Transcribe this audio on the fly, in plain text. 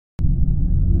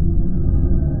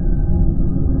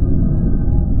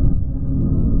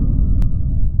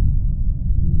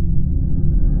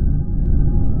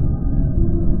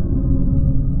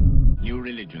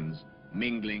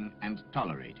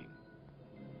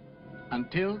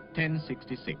Until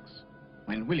 1066,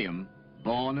 when William,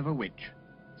 born of a witch,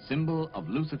 symbol of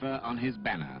Lucifer on his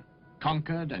banner,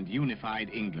 conquered and unified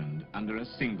England under a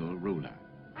single ruler.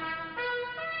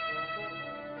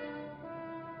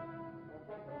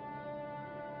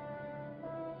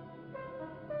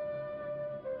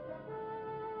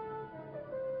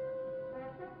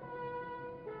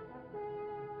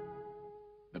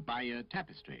 The Bayeux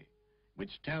Tapestry,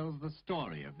 which tells the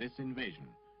story of this invasion,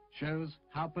 shows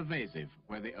how pervasive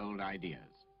were the old ideas.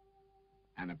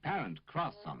 An apparent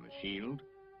cross on the shield,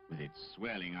 with its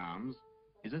swirling arms,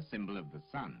 is a symbol of the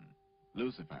sun,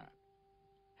 Lucifer.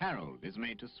 Harold is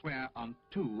made to swear on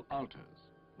 2 altars,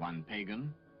 one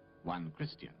pagan, one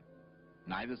Christian,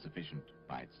 neither sufficient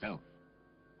by itself.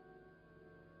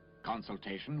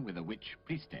 Consultation with a witch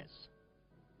priestess.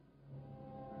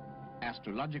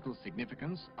 Astrological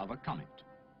significance of a comet.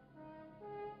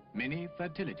 Many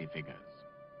fertility figures.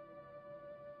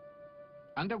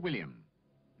 Under William,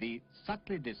 the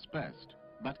subtly dispersed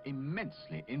but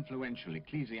immensely influential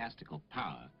ecclesiastical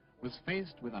power was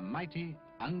faced with a mighty,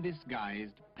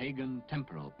 undisguised pagan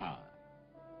temporal power.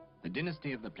 The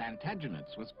dynasty of the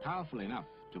Plantagenets was powerful enough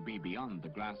to be beyond the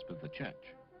grasp of the church.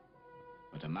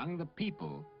 But among the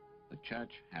people, the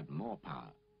church had more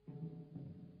power.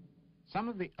 Some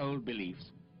of the old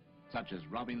beliefs, such as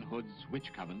Robin Hood's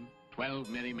witch coven, 12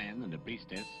 merry men and a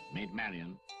priestess, Maid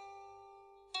Marian,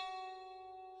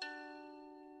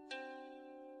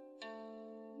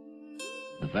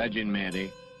 the Virgin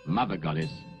Mary, Mother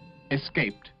Goddess,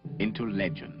 escaped into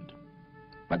legend.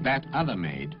 But that other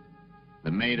maid,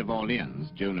 the Maid of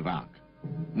Orleans, Joan of Arc,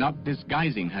 not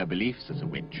disguising her beliefs as a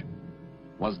witch,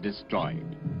 was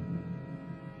destroyed.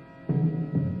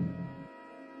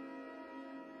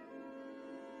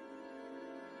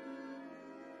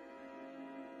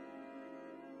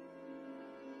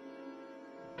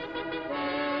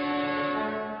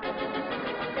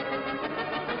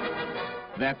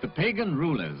 That the pagan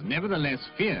rulers nevertheless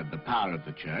feared the power of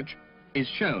the church is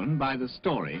shown by the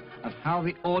story of how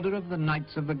the Order of the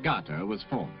Knights of the Garter was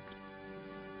formed.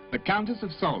 The Countess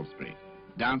of Salisbury,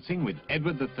 dancing with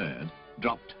Edward III,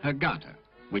 dropped her garter,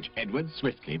 which Edward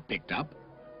swiftly picked up,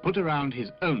 put around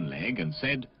his own leg and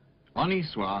said, "Honi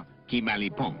soit qui mal y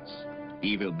pense,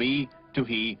 evil be to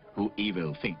he who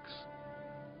evil thinks."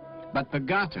 But the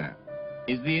garter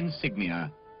is the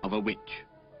insignia of a witch.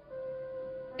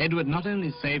 Edward not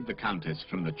only saved the Countess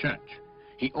from the church,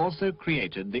 he also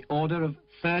created the Order of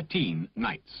 13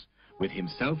 Knights, with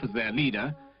himself as their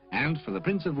leader, and for the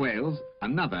Prince of Wales,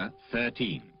 another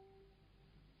 13.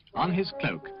 On his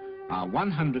cloak are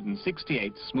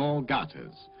 168 small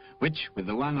garters, which, with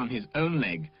the one on his own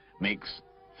leg, makes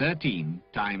 13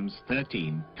 times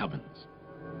 13 covens.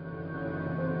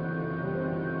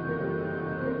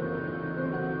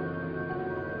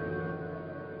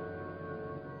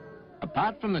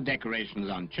 Apart from the decorations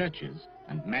on churches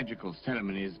and magical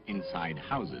ceremonies inside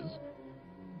houses,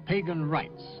 pagan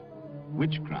rites,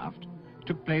 witchcraft,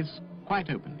 took place quite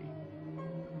openly.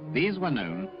 These were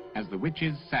known as the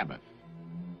witches' Sabbath.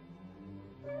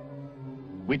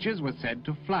 Witches were said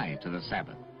to fly to the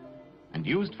Sabbath, and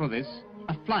used for this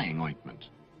a flying ointment,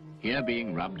 here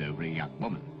being rubbed over a young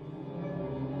woman.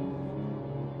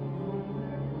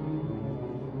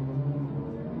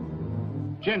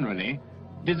 Generally,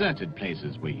 deserted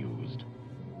places were used,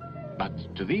 but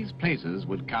to these places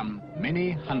would come many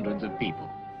hundreds of people.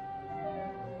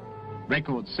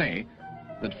 Records say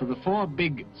that for the 4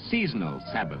 big seasonal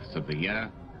Sabbaths of the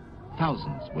year,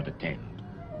 thousands would attend.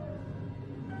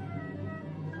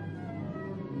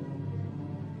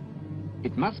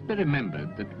 It must be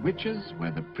remembered that witches were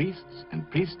the priests and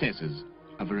priestesses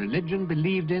of a religion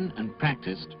believed in and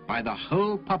practiced by the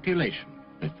whole population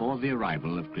before the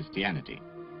arrival of Christianity.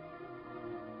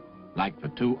 Like the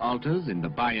 2 altars in the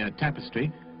Bayeux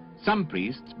Tapestry, some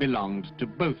priests belonged to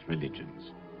both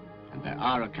religions, and there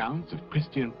are accounts of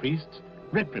Christian priests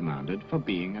reprimanded for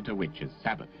being at a witch's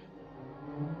Sabbath.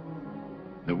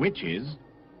 The witches,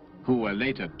 who were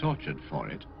later tortured for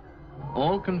it,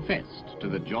 all confessed to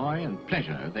the joy and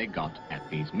pleasure they got at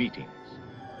these meetings.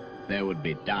 There would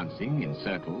be dancing in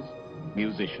circles,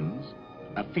 musicians,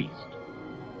 a feast.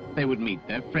 They would meet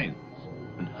their friends,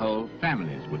 and whole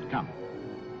families would come.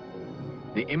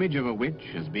 The image of a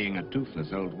witch as being a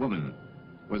toothless old woman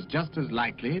was just as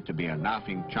likely to be a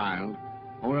laughing child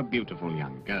or a beautiful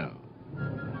young girl.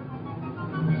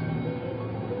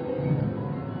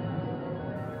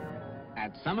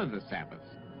 At some of the Sabbaths,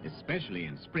 especially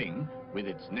in spring, with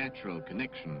its natural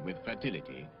connection with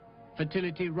fertility,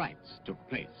 fertility rites took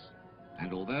place.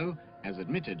 And although, as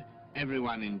admitted,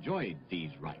 everyone enjoyed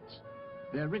these rites,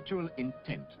 their ritual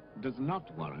intent does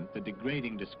not warrant the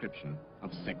degrading description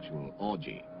of sexual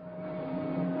orgy.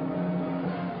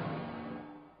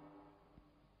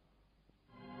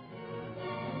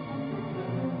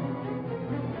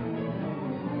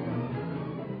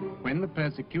 When the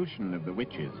persecution of the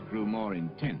witches grew more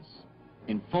intense,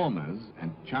 informers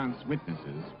and chance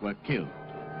witnesses were killed.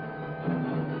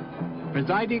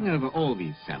 Presiding over all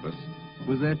these Sabbaths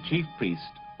was their chief priest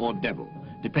or devil,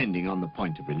 depending on the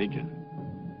point of religion.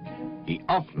 He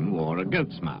often wore a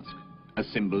goat's mask, a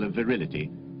symbol of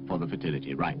virility for the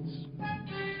fertility rites.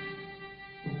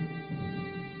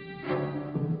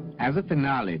 As a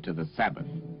finale to the Sabbath,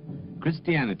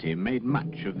 Christianity made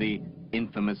much of the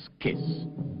infamous kiss,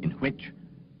 in which,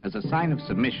 as a sign of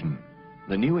submission,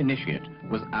 the new initiate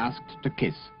was asked to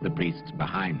kiss the priest's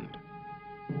behind.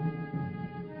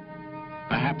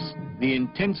 Perhaps the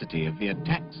intensity of the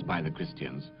attacks by the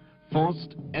Christians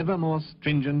forced ever more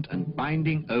stringent and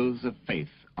binding oaths of faith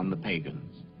on the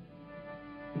pagans.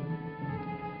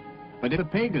 But if the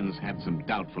pagans had some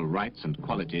doubtful rights and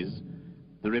qualities,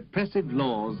 the repressive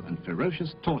laws and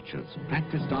ferocious tortures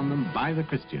practiced on them by the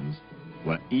Christians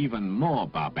were even more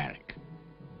barbaric.